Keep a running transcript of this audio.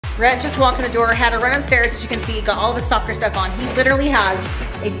Rhett just walked in the door, had to run upstairs, as you can see, got all the soccer stuff on. He literally has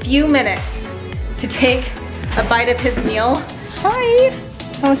a few minutes to take a bite of his meal. Hi,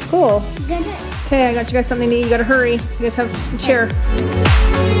 how was school? Good. Okay, I got you guys something to eat. You gotta hurry. You guys have a chair.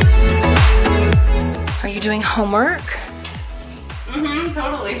 Are you doing homework? Mm-hmm,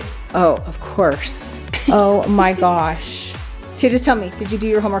 totally. Oh, of course. Oh my gosh. So just tell me, did you do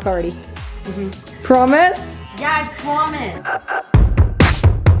your homework already? Mm-hmm. Promise? Yeah, I promise.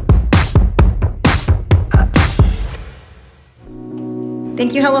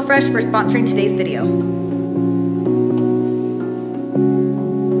 Thank you HelloFresh for sponsoring today's video.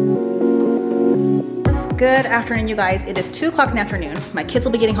 Good afternoon, you guys. It is 2 o'clock in the afternoon. My kids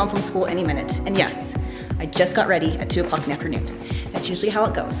will be getting home from school any minute. And yes, I just got ready at 2 o'clock in the afternoon. That's usually how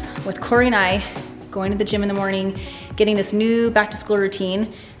it goes. With Corey and I going to the gym in the morning, getting this new back to school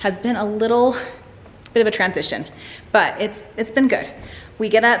routine has been a little bit of a transition, but it's been good. We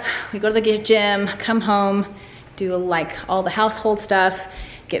get up, we go to the gym, come home, do like all the household stuff,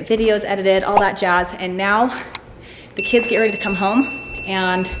 get videos edited, all that jazz. And now the kids get ready to come home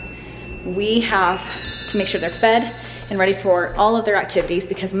and we have to make sure they're fed and ready for all of their activities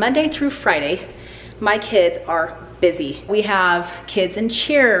because Monday through Friday, my kids are busy. We have kids in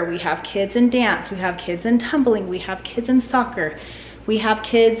cheer, we have kids in dance, we have kids in tumbling, we have kids in soccer, we have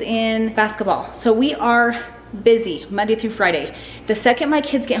kids in basketball. So we are busy Monday through Friday. The second my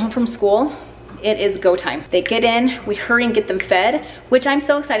kids get home from school, it is go time. They get in, we hurry and get them fed, which I'm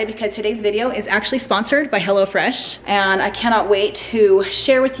so excited because today's video is actually sponsored by HelloFresh, and I cannot wait to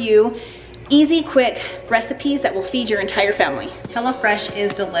share with you easy, quick recipes that will feed your entire family. HelloFresh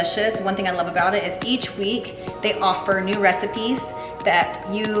is delicious. One thing I love about it is each week they offer new recipes that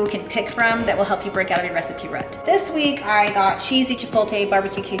you can pick from that will help you break out of your recipe rut. This week I got cheesy chipotle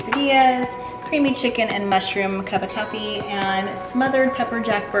barbecue quesadillas, creamy chicken and mushroom cavatappi, and smothered pepper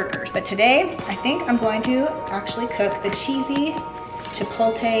jack burgers. But today I think I'm going to actually cook the cheesy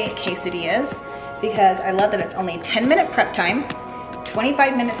chipotle quesadillas because I love that it's only 10-minute prep time,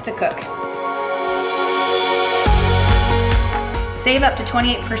 25 minutes to cook. Save up to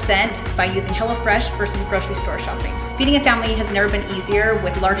 28% by using HelloFresh versus grocery store shopping. Feeding a family has never been easier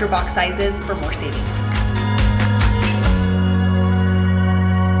with larger box sizes for more savings.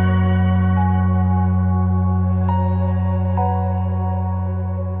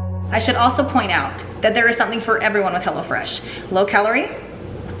 I should also point out that there is something for everyone with HelloFresh. Low calorie,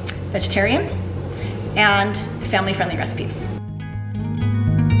 vegetarian, and family-friendly recipes.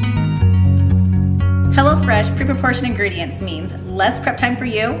 HelloFresh pre-proportioned ingredients means less prep time for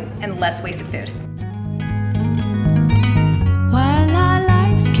you and less wasted food. While our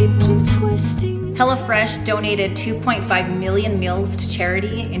lives keep on twisting. HelloFresh donated 2.5 million meals to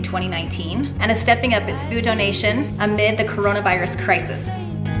charity in 2019 and is stepping up its food donation amid the coronavirus crisis.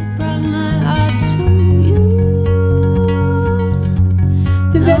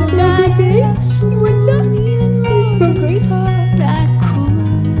 Does that smell good, babe? What's that? It smells great.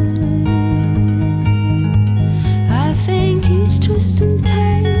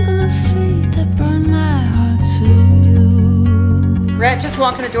 Rhett just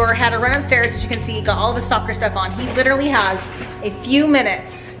walked in the door, had to run upstairs, as you can see, got all the soccer stuff on. He literally has a few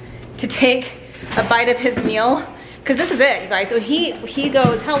minutes to take a bite of his meal, because this is it, you guys. So he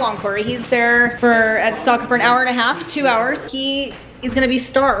goes, how long, Corey? He's there at soccer for an hour and a half, 2 hours. He is gonna be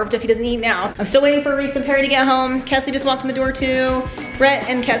starved if he doesn't eat now. I'm still waiting for Reese and Perri to get home. Kesley just walked in the door too. Rhett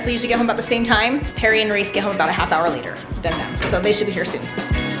and Kesley usually get home about the same time. Perri and Reese get home about a half hour later than them. So they should be here soon.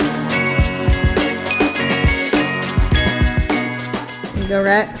 Here you go,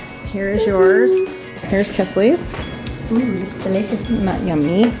 Rhett. Here is yours. Here's Kesley's. Ooh, it's delicious. Isn't that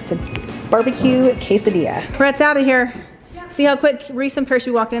yummy? The barbecue quesadilla. Rhett's out of here. See how quick Reese and Perri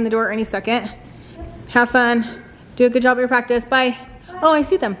should be walking in the door any second. Have fun. Do a good job at your practice. Bye. Oh, I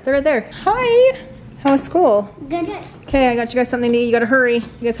see them. They're right there. Hi. How was school? Good. Okay, I got you guys something to eat. You gotta hurry.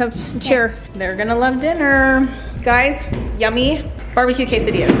 You guys have a chair. They're gonna love dinner. Guys, yummy barbecue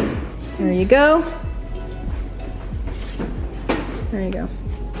quesadillas. There you go. There you go.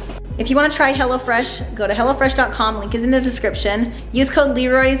 If you want to try HelloFresh, go to HelloFresh.com. Link is in the description. Use code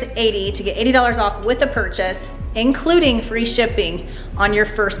LeRoys80 to get $80 off with the purchase, including free shipping on your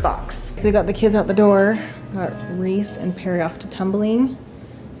first box. So we got the kids out the door. Got Reese and Perri off to tumbling,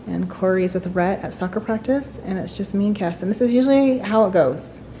 and Corey's with Rhett at soccer practice, and it's just me and Kes. And this is usually how it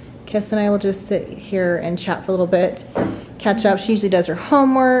goes. Kes and I will just sit here and chat for a little bit, catch up. She usually does her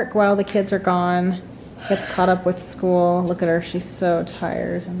homework while the kids are gone. gets caught up with school. Look at her, she's so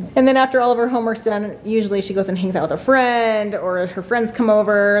tired. And then after all of her homework's done, usually she goes and hangs out with a friend, or her friends come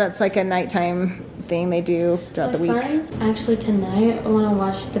over. That's like a nighttime thing they do throughout the week. Friends, actually tonight I want to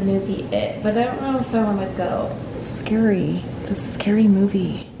watch the movie It, but I don't know if I want to go. It's scary. It's a scary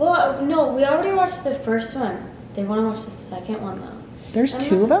movie. Well, no, we already watched the first one. They want to watch the second one though. There's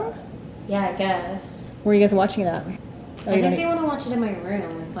two of them? Yeah, I guess. Where are you guys watching it at? I think they want to watch it in my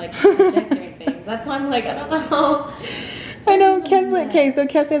room with like projector things. That's why I'm like, I don't know. I know, Kesley. Okay, so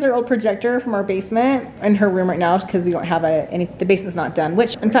Kesley has her old projector from our basement in her room right now because we don't have the basement's not done.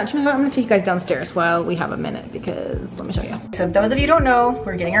 Which, in fact, you know what? I'm gonna take you guys downstairs while we have a minute because let me show you. So those of you who don't know,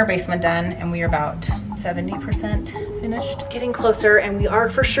 we're getting our basement done and we are about 70% finished. It's getting closer and we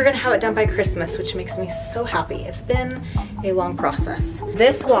are for sure gonna have it done by Christmas, which makes me so happy. It's been a long process.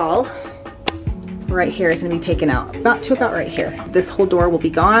 This wall right here is gonna be taken out, about right here. This whole door will be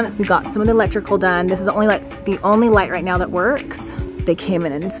gone. We got some of the electrical done. This is the only light right now that works. They came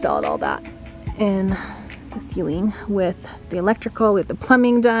in and installed all that in the ceiling with the electrical, with the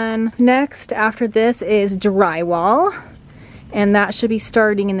plumbing done. Next, after this is drywall, and that should be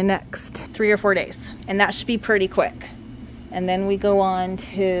starting in the next 3 or 4 days. And that should be pretty quick. And then we go on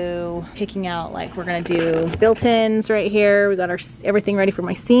to picking out, like we're gonna do built-ins right here. We got everything ready for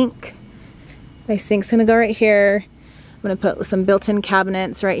my sink. My sink's gonna go right here. I'm gonna put some built-in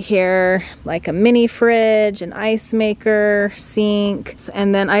cabinets right here, like a mini fridge, an ice maker, sink.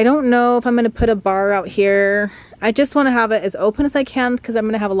 And then I don't know if I'm gonna put a bar out here. I just wanna have it as open as I can because I'm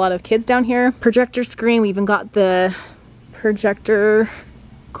gonna have a lot of kids down here. Projector screen, we even got the projector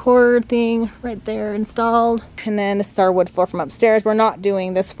cord thing right there installed. And then this is our wood floor from upstairs. We're not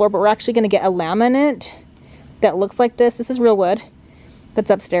doing this floor, but we're actually gonna get a laminate that looks like this. This is real wood. That's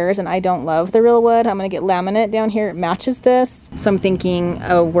upstairs and I don't love the real wood. I'm gonna get laminate down here. It matches this. So I'm thinking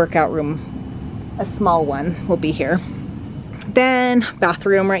a workout room, a small one will be here. Then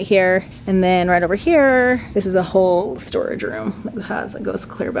bathroom right here. And then right over here, this is a whole storage room. It goes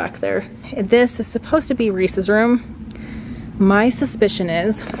clear back there. This is supposed to be Reese's room. My suspicion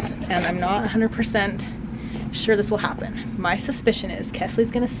is, and I'm not 100% sure this will happen. My suspicion is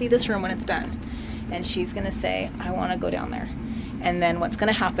Kesley's gonna see this room when it's done. And she's gonna say, I wanna go down there. And then what's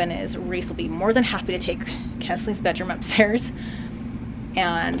gonna happen is Reese will be more than happy to take Kesley's bedroom upstairs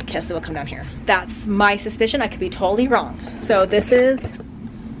and Kesley will come down here. That's my suspicion. I could be totally wrong. So this is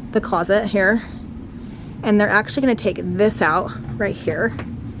the closet here. And they're actually gonna take this out right here.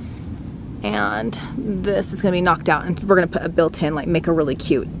 And this is gonna be knocked out and we're gonna put a built-in, like make a really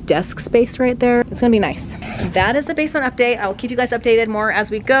cute desk space right there. It's gonna be nice. That is the basement update. I will keep you guys updated more as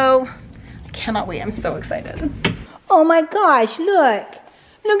we go. I cannot wait, I'm so excited. Oh my gosh, look.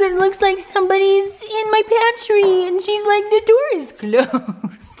 Look, it looks like somebody's in my pantry and she's like, the door is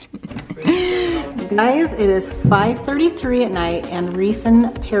closed. Guys, it is 5:33 at night and Reese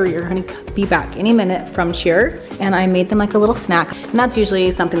and Perri are gonna be back any minute from cheer. And I made them like a little snack. And that's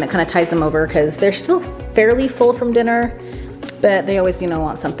usually something that kind of ties them over because they're still fairly full from dinner, but they always, you know,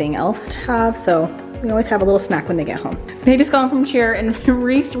 want something else to have. So we always have a little snack when they get home. They just got home from cheer and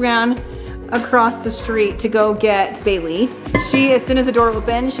Reese ran across the street to go get Bailey. She, as soon as the door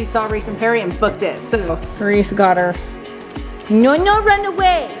opened, she saw Reese and Perri and booked it. So Reese got her. No, run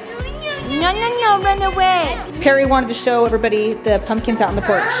away. No, run away. Perri wanted to show everybody the pumpkins out on the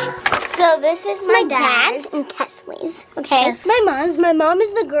porch. So this is my dad's and Kesley's. Okay, yes. My mom's. My mom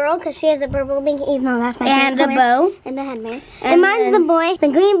is the girl because she has the purple binky, even though that's my favorite color. And the bow. And the headband. And mine's the boy, the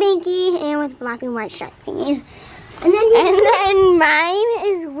green binky, and with black and white stripe thingies. And then mine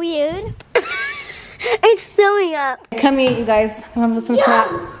is weird. It's filling up. Come eat, you guys. Come have some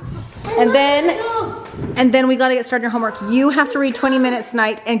snacks. And then we gotta get started on homework. You have to read 20 minutes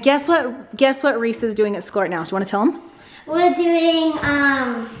tonight. And guess what Reese is doing at school right now? Do you want to tell them? We're doing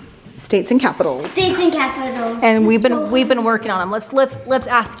states and capitals. States and capitals. And we've been working on them. Let's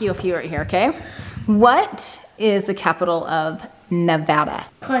ask you a few right here, okay? What is the capital of Nevada?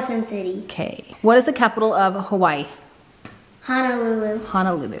 Carson City. Okay. What is the capital of Hawaii? Honolulu.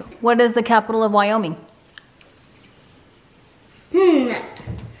 Honolulu. What is the capital of Wyoming? I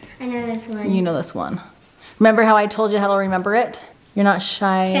know this one. You know this one. Remember how I told you how to remember it? You're not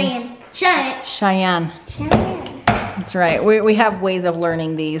shy. Cheyenne. That's right. We have ways of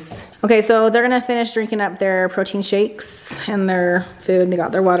learning these. Okay, so they're gonna finish drinking up their protein shakes and their food. They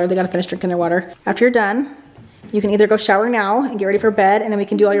got their water. They gotta finish drinking their water. After you're done, you can either go shower now and get ready for bed and then we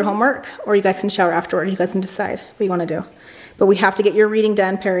can do all your homework, or you guys can shower afterward. You guys can decide what you wanna do. But we have to get your reading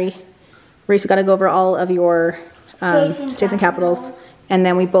done, Perri. Reese, we gotta go over all of your states and capitals And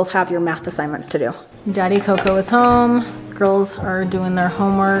then we both have your math assignments to do. Daddy Coco is home. Girls are doing their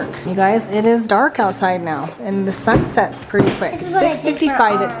homework. You guys, it is dark outside now and the sun sets pretty quick.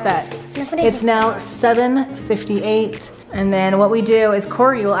 6:55 it sets. It's now 7:58. And then what we do is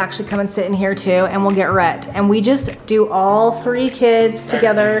Corey will actually come and sit in here too, and we'll get Rhett. And we just do all 3 kids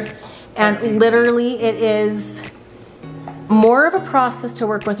together. And literally it is more of a process to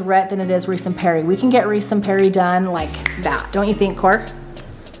work with Rhett than it is Reese and Perri. We can get Reese and Perri done like that. Don't you think, Cor?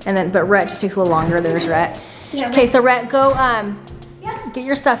 And then, but Rhett just takes a little longer. There's Rhett. Yeah, okay, so Rhett, go get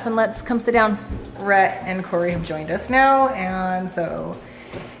your stuff and let's come sit down. Rhett and Corey have joined us now. And so,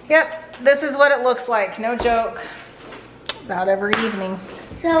 yep, this is what it looks like. No joke. About every evening.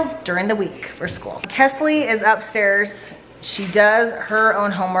 So during the week for school. Kesley is upstairs. She does her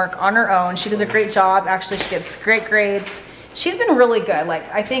own homework on her own. She does a great job. Actually, she gets great grades. She's been really good. Like,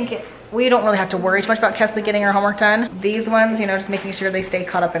 I think we don't really have to worry too much about Kesley getting her homework done. These ones, you know, just making sure they stay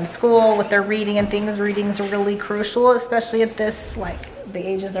caught up in school with their reading and things. Reading's really crucial, especially at this, like, the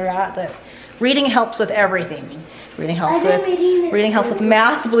ages they're at. That reading helps with everything. Reading helps with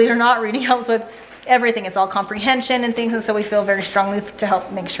math, believe it or not. Reading helps with everything. It's all comprehension and things, and so we feel very strongly to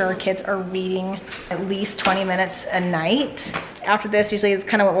help make sure our kids are reading at least 20 minutes a night. After this, usually it's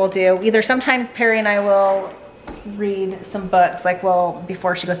kind of what we'll do. Either sometimes Perri and I will read some books, like, well,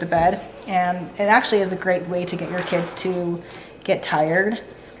 before she goes to bed. And it actually is a great way to get your kids to get tired.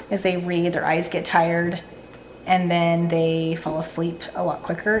 As they read, their eyes get tired, and then they fall asleep a lot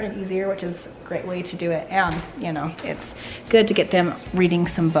quicker and easier, which is a great way to do it. And, you know, it's good to get them reading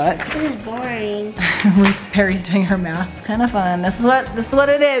some books. This is boring. Perri's doing her math. It's kind of fun. This is what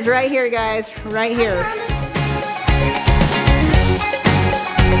it is right here, guys. Right here.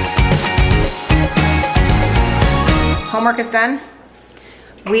 Homework is done.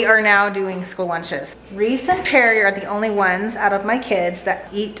 We are now doing school lunches. Reese and Perri are the only ones out of my kids that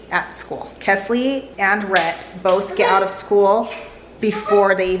eat at school. Kesley and Rhett both get out of school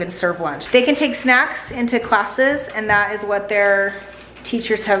before they even serve lunch. They can take snacks into classes, and that is what their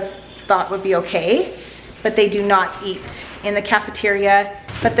teachers have thought would be okay, but they do not eat in the cafeteria,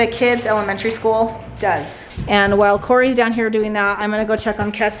 but the kids' elementary school does. And while Corey's down here doing that, I'm gonna go check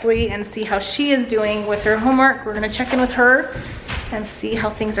on Kesley and see how she is doing with her homework. We're gonna check in with her and see how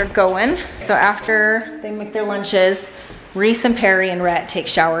things are going. So after they make their lunches, Reese and Perri and Rhett take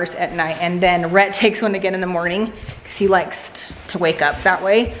showers at night, and then Rhett takes one again in the morning because he likes to wake up that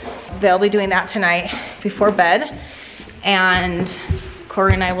way. They'll be doing that tonight before bed, and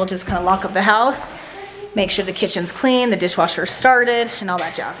Corey and I will just kind of lock up the house, make sure the kitchen's clean, the dishwasher started, and all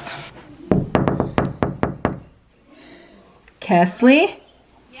that jazz. Kesley?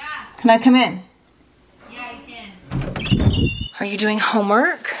 Yeah. Can I come in? Yeah, you can. Are you doing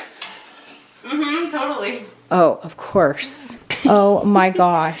homework? Mm-hmm, totally. Oh, of course. Oh my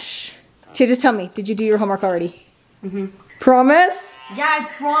gosh. So just tell me, did you do your homework already? Mm-hmm. Promise? Yeah, I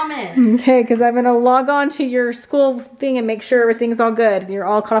promise. Okay, because I'm gonna log on to your school thing and make sure everything's all good. You're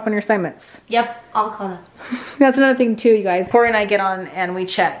all caught up on your assignments. Yep, all caught up. That's another thing too, you guys. Corey and I get on and we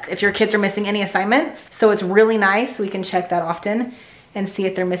check if your kids are missing any assignments. So it's really nice. We can check that often and see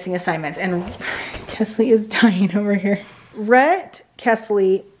if they're missing assignments. And Kesley is dying over here. Rhett,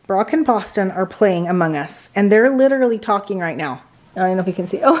 Kesley, Brock, and Boston are playing Among Us, and they're literally talking right now. I don't know if you can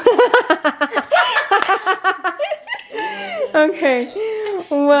see. Oh. Okay.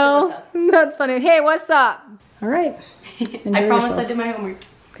 Well, that's funny. Hey, what's up? All right. I promise I did my homework.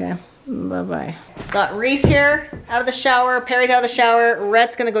 Okay. Bye-bye. Got Reese here out of the shower. Perri's out of the shower.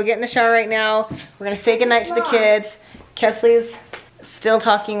 Rhett's gonna go get in the shower right now. We're gonna say goodnight to the kids. Kesley's still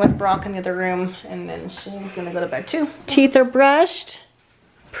talking with Brock in the other room, and then she's gonna go to bed too. Teeth are brushed,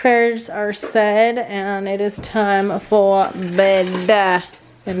 prayers are said, and it is time for bed.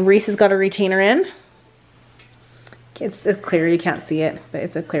 And Reese has got a retainer in. It's clear, you can't see it, but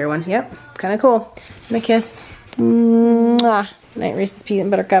it's a clear one. Yep, kind of cool. And a kiss. Mwah. Good night, Reese's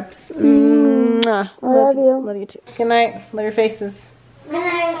peanut butter cups. Mwah. I love you. Love you too. Good night. Love your faces. Good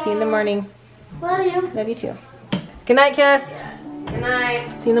night. See you in the morning. Love you. Love you too. Good night, Kiss. Good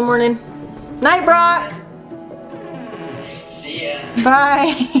night. See you in the morning. Night, Brock. See ya.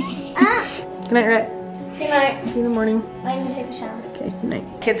 Bye. Ah. Good night, Rhett. Good night. See you in the morning. I need to take a shower. Okay, good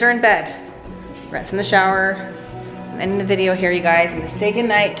night. Kids are in bed. Rhett's in the shower. I'm ending the video here, you guys. I'm gonna say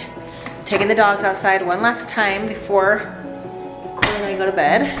goodnight. Taking the dogs outside one last time before Corey and I go to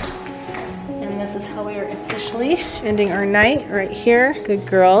bed. And this is how we are officially ending our night right here. Good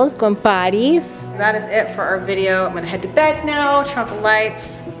girls, going potties. That is it for our video. I'm gonna head to bed now, turn off the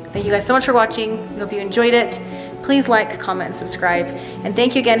lights. Thank you guys so much for watching. We hope you enjoyed it. Please like, comment, and subscribe. And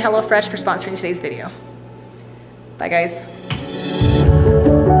thank you again, HelloFresh, for sponsoring today's video. Bye, guys.